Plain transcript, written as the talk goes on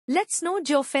Let's know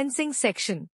Geofencing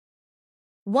section.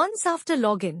 Once after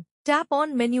login, tap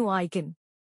on menu icon.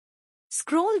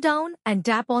 Scroll down and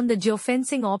tap on the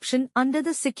Geofencing option under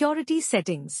the security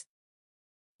settings.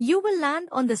 You will land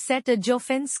on the Set a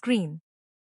Geofence screen.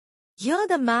 Here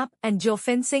the map and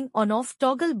Geofencing on-off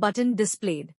toggle button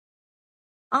displayed.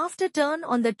 After turn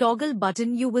on the toggle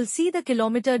button, you will see the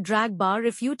kilometer drag bar.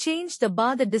 If you change the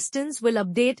bar, the distance will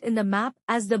update in the map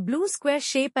as the blue square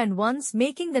shape, and once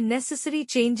making the necessary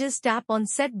changes, tap on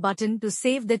Set button to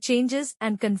save the changes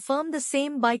and confirm the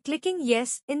same by clicking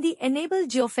Yes in the Enable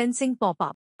Geofencing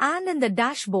pop-up. And in the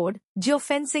dashboard,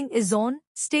 Geofencing is on,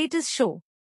 status show.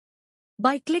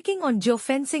 By clicking on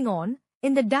Geofencing on,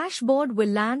 in the dashboard will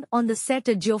land on the Set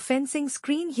a Geofencing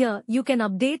screen. Here you can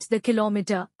update the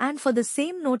kilometer, and for the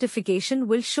same notification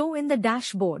will show in the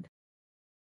dashboard.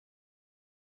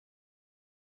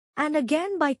 And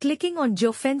again by clicking on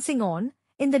Geofencing on,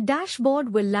 in the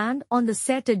dashboard will land on the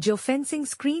Set a Geofencing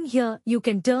screen. Here you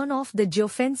can turn off the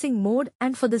geofencing mode,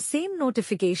 and for the same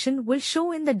notification will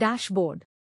show in the dashboard.